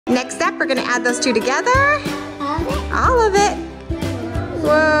Next up, we're gonna add those two together. All of it.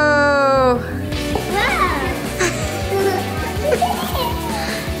 Whoa.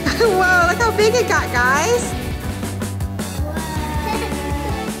 Whoa, look how big it got, guys.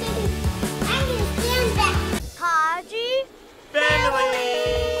 Kaji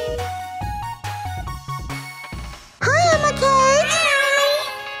family. Hi, Emma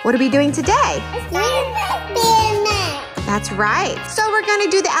Kate. What are we doing today? That's right. So we're gonna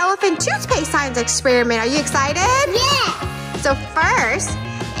do the elephant toothpaste science experiment. Are you excited? Yeah. So first,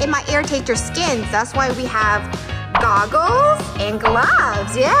 it might irritate your skin. That's why we have goggles and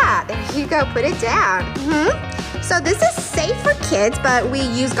gloves. Yeah, there you go, put it down. So this is safe for kids, but we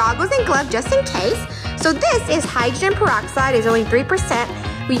use goggles and gloves just in case. So this is hydrogen peroxide, it's only 3%.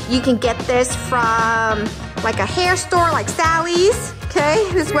 You can get this from like a hair store like Sally's, okay?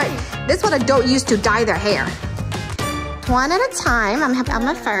 This is what adults use to dye their hair. One at a time, I'm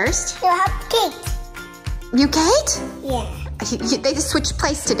at first. You have Kate. You, Kate? Yeah. They just switched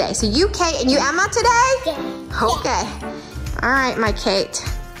place today. So you, Kate, and you, Emma, today? Yeah. Okay. All right, my Kate.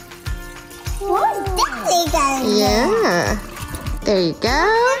 What's that guy? Yeah. There you go. I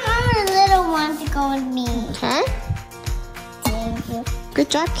want a little one to go with me. Okay. Thank you. Good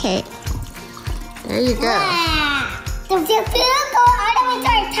job, Kate. There you go. Wow. The food go all the way to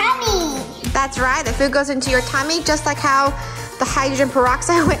our tummy. That's right. The food goes into your tummy, just like how the hydrogen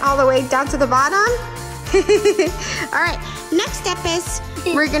peroxide went all the way down to the bottom. All right. Next step is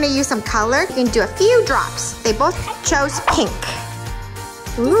we're gonna use some color. You can do a few drops. They both chose pink.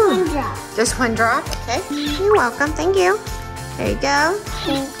 Ooh. One drop. Just one drop. Okay. You're welcome. Thank you. There you go.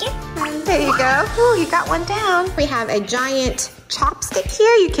 Thank you. There you go. Ooh, you got one down. We have a giant chopstick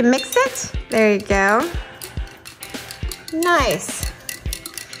here. You can mix it. There you go. Nice.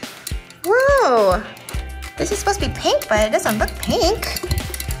 Whoa. This is supposed to be pink, but it doesn't look pink.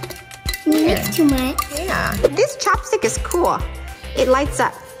 You mix too much. Yeah. This chopstick is cool. It lights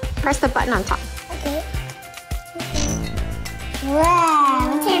up. Press the button on top. Okay. Wow,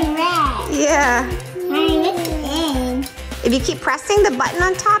 it's in red. Yeah. It's If you keep pressing the button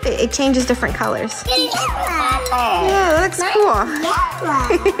on top, it changes different colors. Yeah, that looks cool.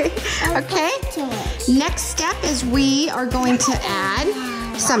 Okay. Next step is we are going to add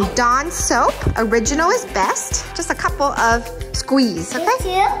some Dawn soap. Original is best. Just a couple of squeeze, okay?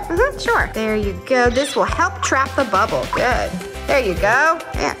 Sure. There you go. This will help trap the bubble. Good. There you go.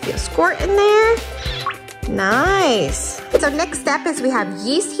 Yeah, feel squirt in there. Nice. So next step is we have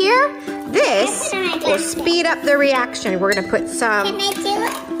yeast here. This will speed up the reaction. We're gonna put some. Can I do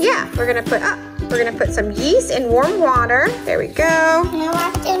it? Yeah, we're gonna put some yeast in warm water. There we go. And I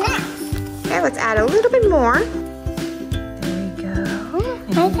want to do next. Okay, let's add a little bit more. There we go.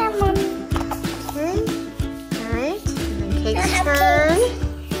 I got one. Okay. All right. And then Kate's turn.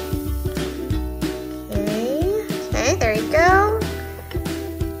 Okay, there you go.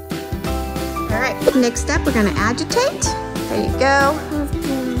 All right, next up we're gonna agitate. There you go.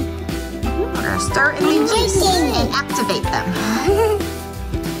 We're gonna stir in the yeast and activate them.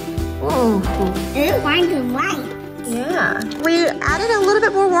 Ooh. Ooh, white and white. Yeah. We added a little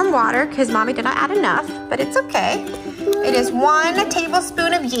bit more warm water because Mommy did not add enough, but it's okay. It is 1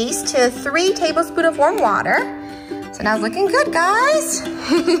 tablespoon of yeast to 3 tablespoons of warm water. So now it's looking good, guys.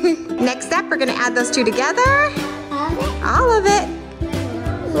 Next up, we're gonna add those two together. All of it.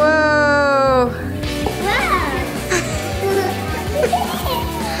 Whoa.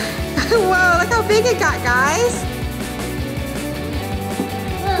 Whoa, look how big it got, guys.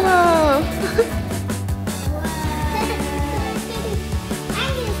 Whoa.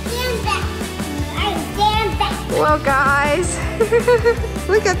 Whoa, guys.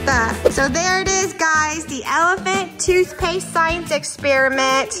 Look at that. So there it is, guys. The elephant toothpaste science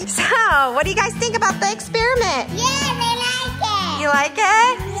experiment. So, what do you guys think about the experiment? Yeah, they like it. You like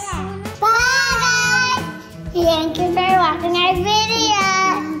it? Yeah. Bye. Thank you for watching our video.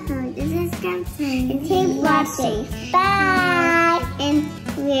 Keep watching. Bye. And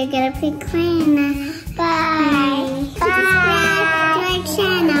we're gonna be clean now. Bye. Subscribe to our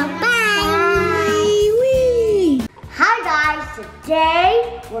channel. Bye. Hi guys,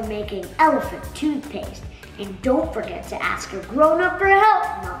 today we're making elephant toothpaste. And don't forget to ask your grown-up for help.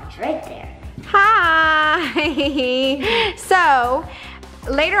 Mommy's right there. Hi. So,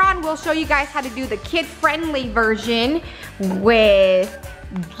 later on we'll show you guys how to do the kid-friendly version with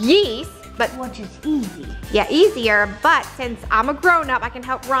yeast. But Which is easy. yeah, easier, but since I'm a grown-up, I can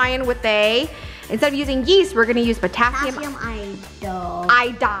help Ryan with instead of using yeast, we're gonna use potassium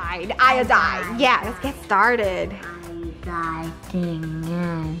iodide. Yeah, let's get started.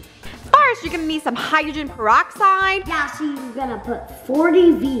 Iodine. All first, you're gonna need some hydrogen peroxide. Yeah, so you're gonna put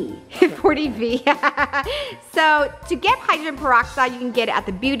 40V. 40V. So to get hydrogen peroxide, you can get it at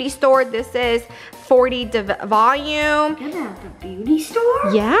the beauty store. This is 40 volume. Get it at the beauty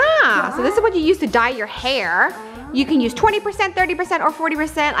store? Yeah. So this is what you use to dye your hair. You can use 20%, 30%, or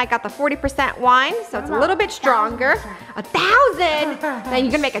 40%. I got the 40% one, so it's a little bit stronger. 1,000. Then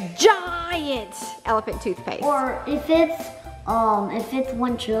you're gonna make a giant elephant toothpaste. Or if it's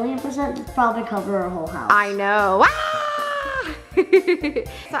 1 trillion%, it's probably cover our whole house. I know. Ah!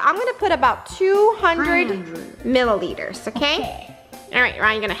 So I'm gonna put about 200 milliliters, okay? All right,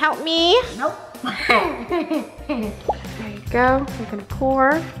 Ryan, you gonna help me? Nope. There you go. You're gonna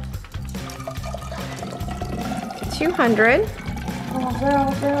pour 200.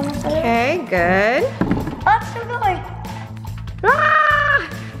 Okay, good. That's still going. Ah!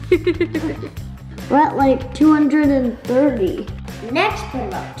 We're at like 230. Next, put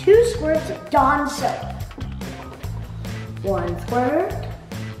about 2 squirts of Dawn soap. 1 squirt,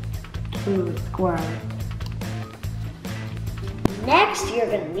 2 squirts. Next, you're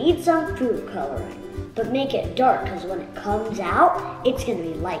gonna need some food coloring, but make it dark because when it comes out, it's gonna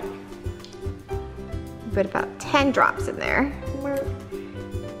be light. Put about 10 drops in there.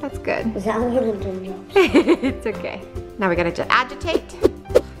 That's good. Is that more than 10 drops? It's okay. Now we gotta just agitate.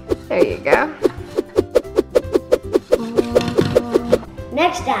 There you go.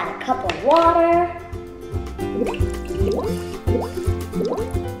 Next, add a cup of water.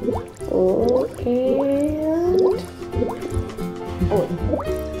 And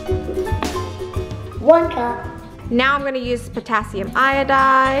 1 cup. Now I'm gonna use potassium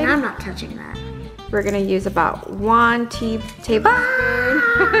iodide. I'm not touching that. We're gonna use about 1 tablespoon.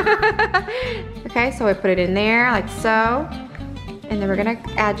 Okay, so I put it in there like so. And then we're gonna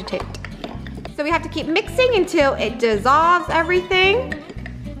agitate. So we have to keep mixing until it dissolves everything.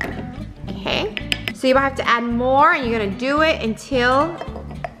 Okay, so you might have to add more and you're gonna do it until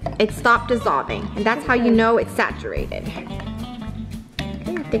it stops dissolving. And that's how you know it's saturated. Okay,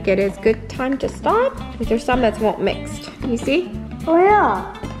 I think it is good time to stop. Because there's some that won't mixed. You see? Oh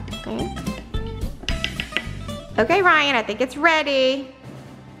yeah. Okay. Okay, Ryan, I think it's ready.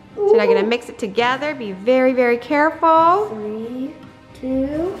 So now I'm gonna mix it together. Be very, very careful. 3,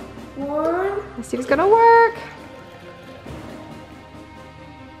 2, 1. Let's see if it's gonna work.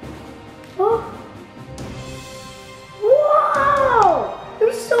 Oh. Wow!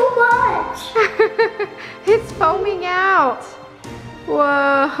 There's so much! It's foaming out.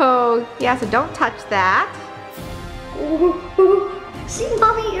 Whoa. Yeah, so don't touch that. See,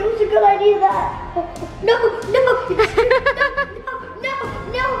 Mommy, it was a good idea that. No, it's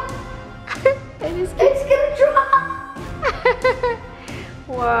gonna drop.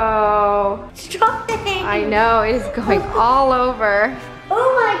 Whoa. It's dropping. I know, it is going all over.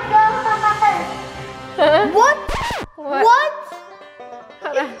 Oh my God. What? What?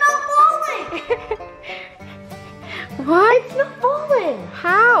 It's not falling. What? It's not falling.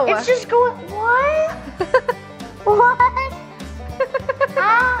 How? It's just going, what? What?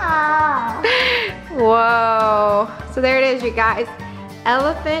 Ah. Whoa. So there it is, you guys.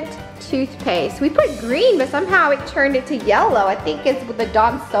 Elephant toothpaste. We put green, but somehow it turned into yellow. I think it's with the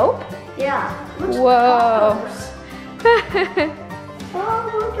Dawn soap. Yeah. Whoa. Oh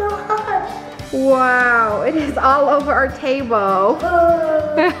my gosh. Wow, it is all over our table.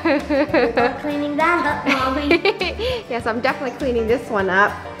 We're not cleaning that up, Mommy. Yes, I'm definitely cleaning this one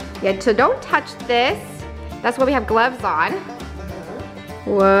up. Yeah, so don't touch this. That's why we have gloves on.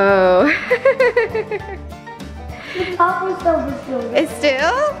 Whoa. The top was still. It's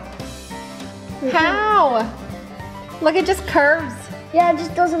still? How? Look, it just curves. Yeah, it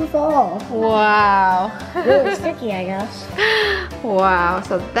just doesn't fall. Wow. Really sticky, I guess. Wow,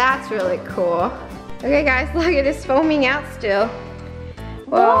 so that's really cool. Okay guys, look, it is foaming out still.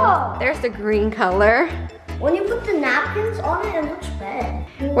 Whoa. There's the green color. When you put the napkins on it, it looks red.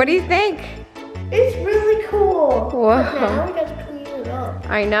 What do you think? It's really cool. Whoa. But now we got to clean it up.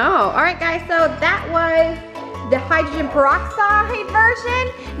 I know. All right guys, so that was the hydrogen peroxide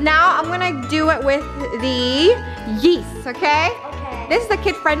version. Now I'm gonna do it with the yeast, okay? Okay. This is the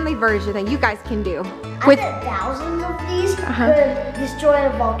kid-friendly version that you guys can do. I bet thousands of these could destroy a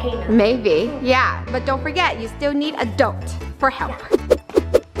volcano. Maybe, yeah. But don't forget, you still need adult for help. Yeah.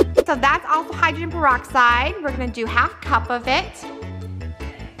 So that's also hydrogen peroxide. We're gonna do ½ cup of it.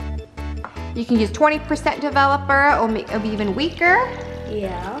 You can use 20% developer, it'll be even weaker.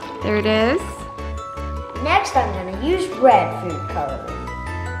 Yeah. There it is. Next, I'm gonna use red food coloring.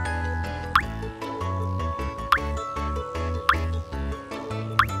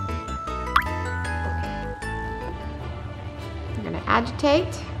 I'm gonna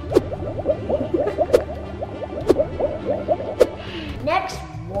agitate. Next,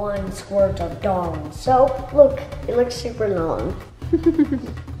 1 squirt of Dawn soap. Look, it looks super long.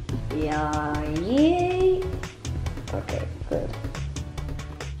 Yay. Okay, good.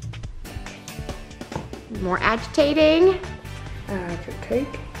 More agitating. Agitate,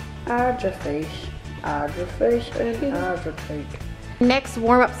 agitate, agitate, and agitate. Next,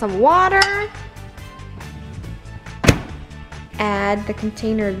 warm up some water. Add the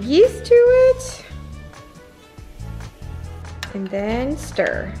container of yeast to it. And then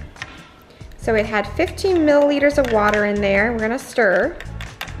stir. So it had 15 milliliters of water in there. We're gonna stir.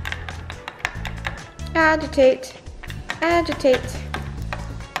 Agitate, agitate.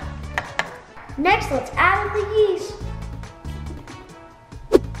 Next, let's add the yeast.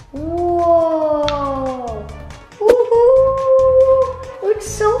 Whoa! Woohoo! Looks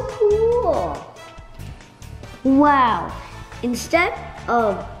so cool. Wow. Instead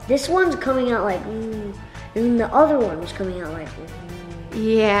of this one's coming out like, and then the other one was coming out like,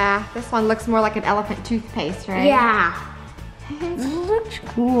 Yeah, this one looks more like an elephant toothpaste, right? Yeah. This looks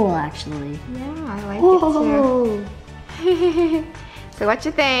cool, actually. Yeah, I like it too. So what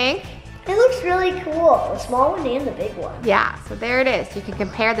you think? It looks really cool, the small one and the big one. Yeah, so there it is. You can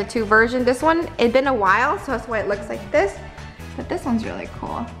compare the 2 versions. This one, it's been a while, so that's why it looks like this. But this one's really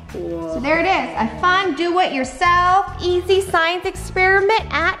cool. Whoa. So there it is, a fun do-it-yourself, easy science experiment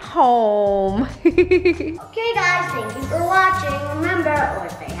at home. Okay guys, thank you for watching. Remember,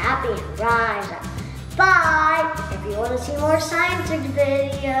 always stay happy and rise up. Bye! If you want to see more science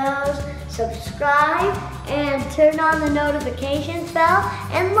videos, subscribe and turn on the notifications bell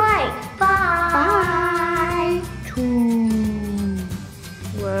and like. Bye! Bye.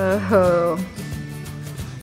 Whoa.